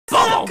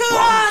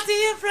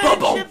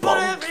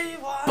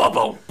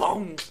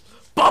bong,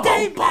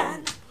 ba-bong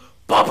bong,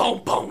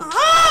 ba-bong bong,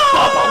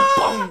 ba-bong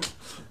bong,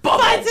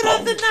 fighter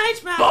of the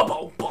night, man,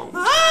 ba-bong bong,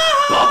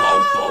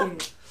 ba-bong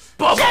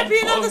bong,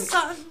 champion of the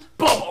sun,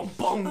 ba-bong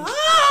bong,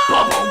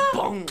 ba-bong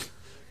bong,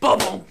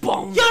 ba-bong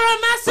bong. You're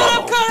a master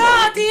of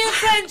karate and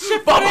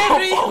friendship for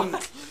everyone.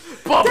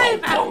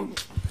 Ba-bong bong,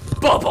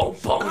 ba-bong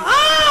bong,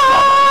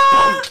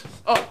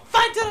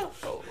 fighter.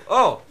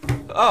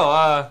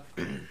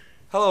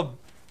 Hello,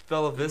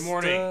 Bella Vista. Good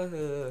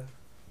morning.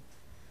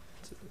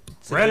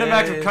 Random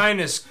act of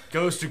kindness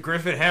goes to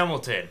Griffin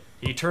Hamilton.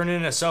 He turned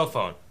in a cell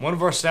phone. One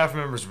of our staff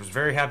members was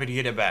very happy to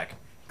get it back.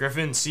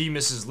 Griffin, see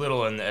Mrs.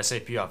 Little in the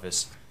SAP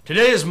office.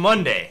 Today is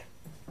Monday.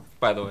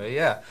 By the way,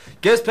 yeah.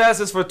 Guest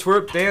passes for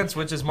Twerp Dance,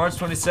 which is March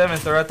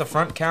 27th, are at the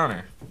front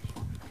counter.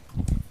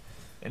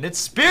 And it's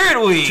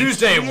Spirit Week!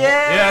 Tuesday.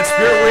 Yeah, it's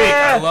Spirit Week.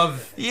 I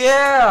love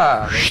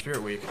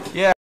Spirit Week.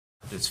 Yeah.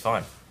 It's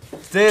fun.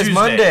 Today is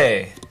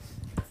Monday.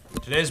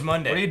 Today's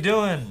Monday. What are you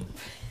doing?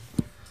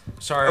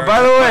 Sorry.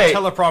 By the way,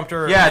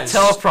 teleprompter. Yeah,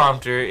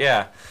 teleprompter.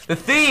 Yeah. The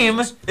theme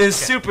is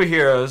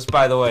superheroes.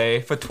 By the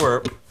way, for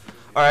Twerp.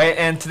 All right,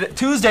 and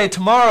Tuesday,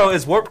 tomorrow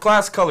is Warp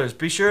Class colors.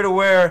 Be sure to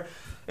wear.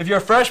 If you're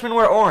a freshman,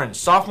 wear orange.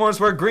 Sophomores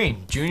wear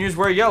green. Juniors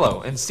wear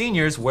yellow, and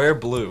seniors wear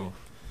blue.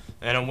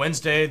 And on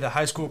Wednesday, the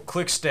high school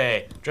cliques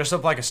day. Dress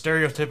up like a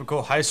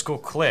stereotypical high school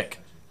clique.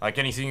 Like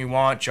anything you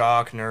want,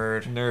 jock,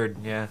 nerd,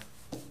 yeah,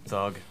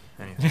 thug,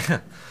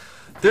 anything.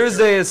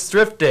 Thursday is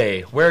thrift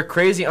day. Wear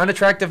crazy,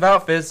 unattractive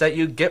outfits that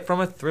you get from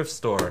a thrift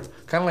store.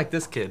 Kind of like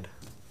this kid.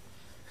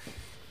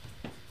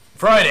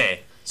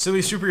 Friday, silly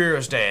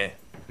superheroes day.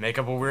 Make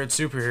up a weird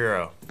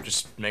superhero.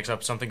 Just makes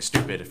up something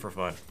stupid for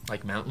fun.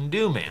 Like Mountain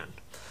Dew Man.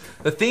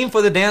 The theme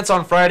for the dance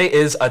on Friday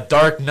is A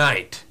Dark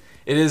Night.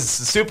 It is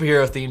a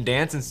superhero-themed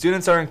dance, and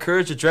students are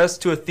encouraged to dress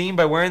to a theme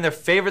by wearing their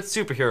favorite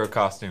superhero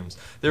costumes.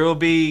 There will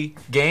be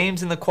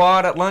games in the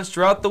quad at lunch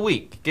throughout the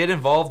week. Get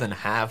involved and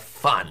have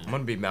fun. I'm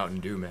gonna be Mountain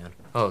Dew Man.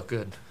 Oh,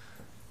 good.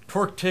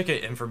 Twerk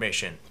ticket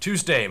information.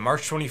 Tuesday,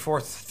 March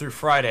 24th through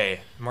Friday,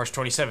 March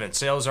 27th.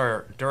 Sales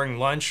are during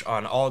lunch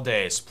on all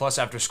days, plus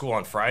after school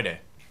on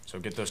Friday. So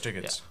get those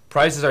tickets. Yeah.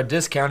 Prices are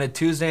discounted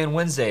Tuesday and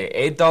Wednesday.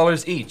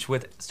 $8 each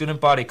with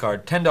student body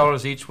card,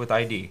 $10 each with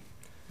ID.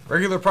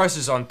 Regular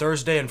prices on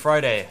Thursday and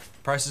Friday.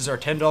 Prices are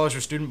 $10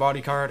 for student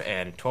body card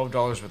and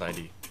 $12 with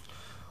ID.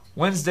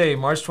 Wednesday,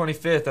 March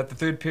 25th at the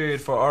third period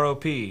for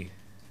ROP.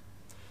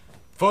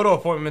 Photo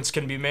appointments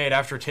can be made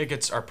after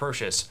tickets are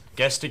purchased.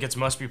 Guest tickets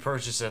must be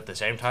purchased at the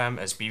same time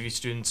as BV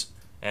students,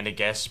 and a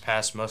guest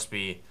pass must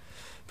be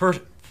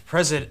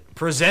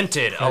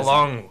presented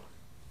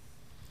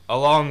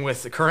along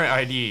with the current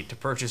ID to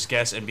purchase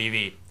guest and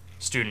BV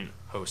student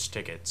host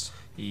tickets.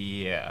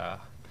 Yeah.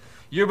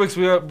 Yearbooks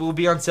will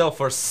be on sale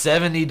for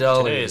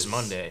 $70. Today is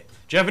Monday.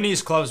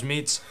 Japanese clubs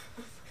meets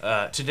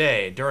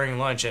today during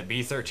lunch at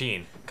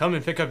B13. Come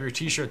and pick up your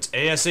t-shirts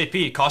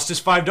ASAP. Cost is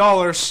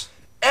 $5.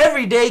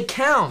 Every day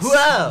counts.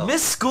 Whoa.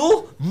 Miss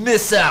school?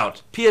 Miss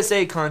out.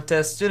 PSA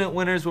contest. Student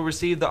winners will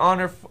receive the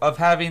honor of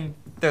having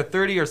their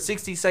 30 or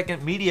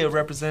 60-second media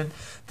represent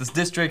the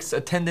district's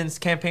attendance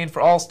campaign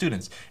for all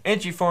students.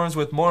 Entry forms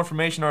with more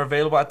information are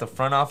available at the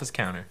front office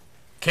counter.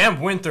 Camp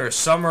Winter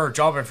summer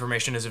job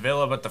information is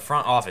available at the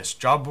front office,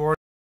 job board,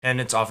 and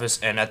its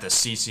office, and at the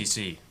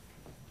CCC.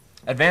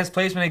 Advanced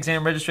placement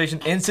exam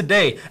registration ends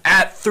today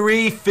at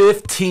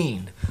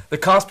 3:15. The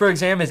cost per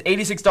exam is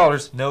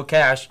 $86, no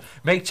cash.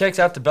 Make checks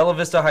out to Bella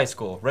Vista High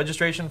School.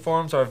 Registration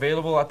forms are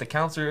available at the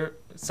counter.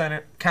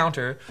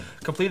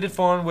 Completed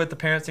form with the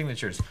parent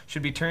signatures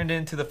should be turned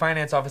into the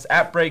finance office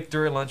at break,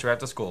 during lunch, or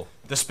after school.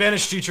 The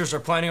Spanish teachers are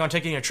planning on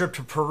taking a trip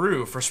to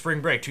Peru for spring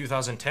break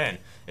 2010.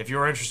 If you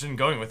are interested in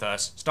going with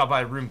us, stop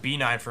by room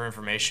B9 for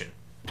information.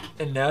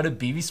 And now to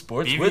BV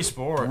Sports BV with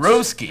Sports.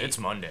 Broski. It's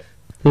Monday.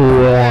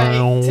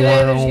 Alright,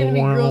 today there's going to be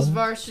girls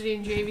varsity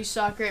and JV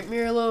soccer at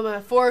Miraloma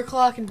at 4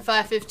 o'clock and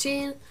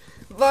 5:15.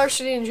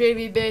 Varsity and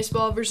JV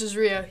baseball versus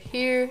Rio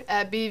here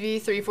at BV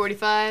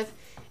 3:45.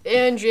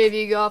 And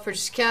JV golf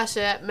versus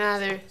Casa at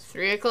Mather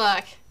 3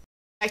 o'clock.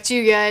 Back to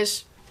you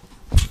guys.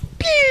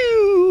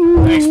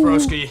 Thanks,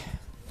 Broski.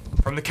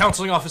 From the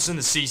counseling office in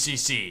the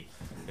CCC.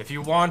 If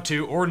you want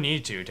to or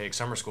need to take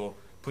summer school,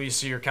 please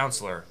see your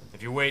counselor.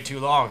 If you wait too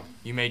long,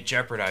 you may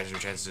jeopardize your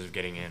chances of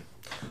getting in.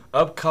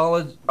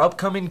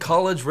 Upcoming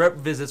college rep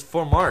visits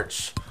for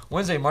March.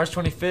 Wednesday, March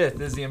 25th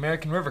is the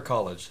American River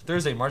College.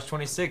 Thursday, March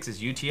 26th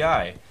is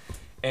UTI.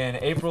 And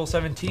April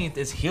 17th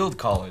is Heald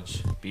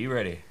College. Be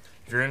ready.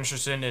 If you're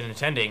interested in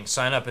attending,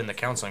 sign up in the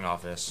counseling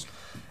office.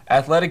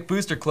 Athletic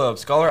Booster Club,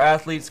 Scholar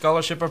Athlete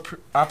Scholarship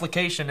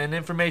application and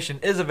information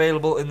is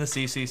available in the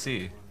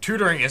CCC.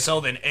 Tutoring is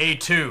held in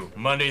A2,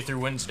 Monday through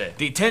Wednesday.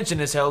 Detention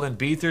is held in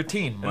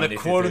B13, Monday and the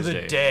quote through of the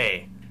Thursday.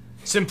 day: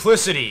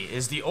 simplicity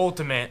is the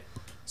ultimate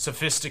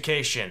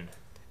sophistication.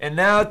 And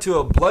now to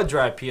a blood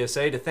drive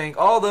PSA to thank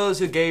all those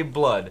who gave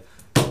blood.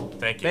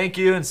 Thank you. Thank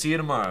you and see you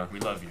tomorrow. We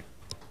love you.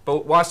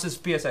 But watch this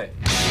PSA.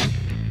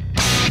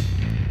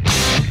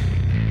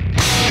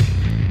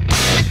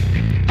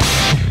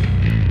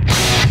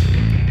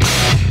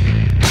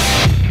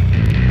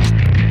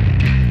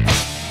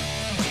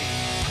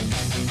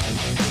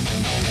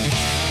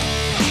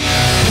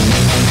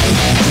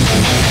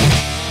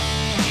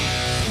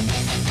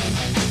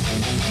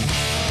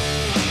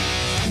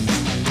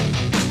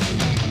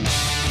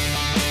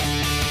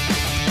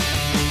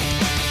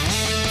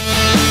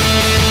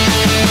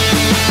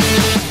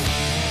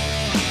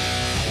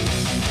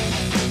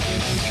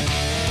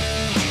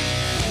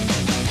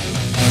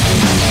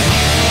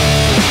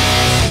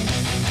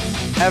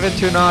 haven't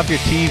turned off your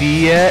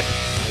TV yet,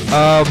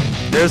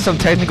 there's some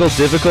technical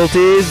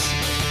difficulties,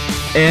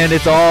 and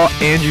it's all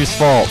Andrew's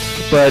fault.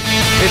 But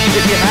if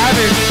you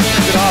haven't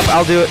turned it off,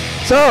 I'll do it.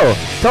 So,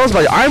 tell us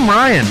about it. I'm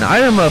Ryan. I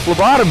am a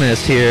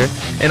phlebotomist here,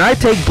 and I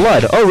take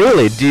blood. Oh,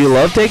 really? Do you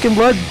love taking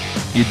blood?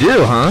 You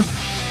do, huh?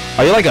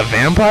 Are you like a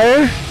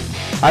vampire?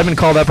 I've been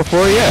called that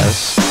before,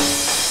 yes.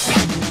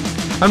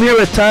 I'm here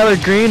with Tyler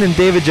Green and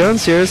David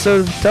Jones here,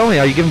 so tell me,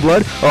 are you giving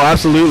blood? Oh,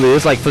 absolutely.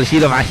 It's like for the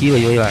heat of my heel.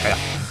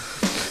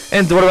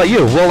 And what about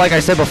you? Well, like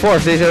I said before,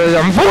 I'm here to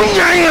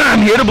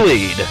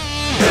bleed.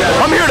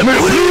 I'm here to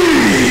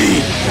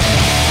bleed.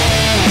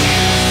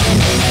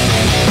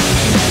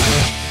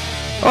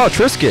 Oh,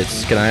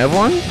 Triscuits. Can I have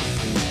one?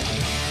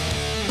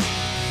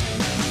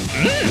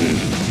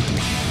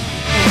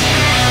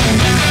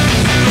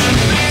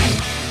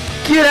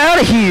 Get out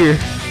of here.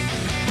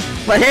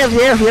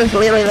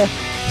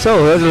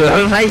 So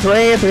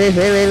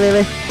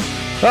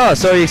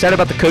are you excited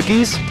about the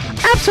cookies?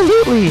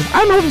 Absolutely.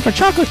 I'm hoping for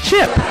chocolate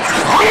chip.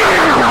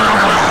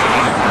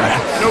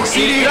 No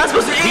eating. That's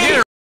supposed to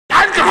eat.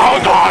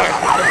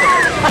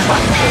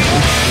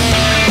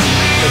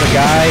 The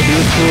guy, he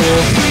was cool.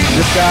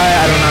 This guy,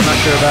 I'm not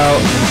sure about.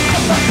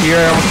 Here,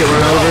 I almost get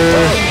run over.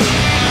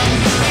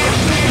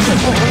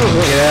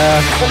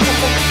 Yeah.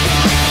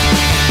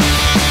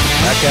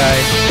 That guy.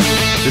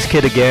 This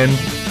kid again.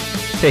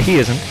 Hey, he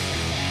isn't.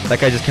 That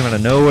guy just came out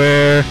of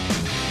nowhere.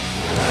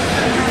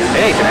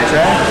 Hey, can I try?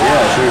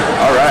 Yeah, sure.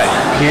 All right.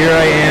 Here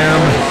I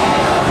am,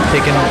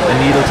 taking a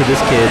needle to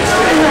this kid.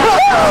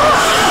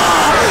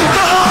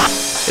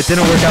 It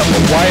didn't work out.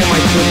 Why am I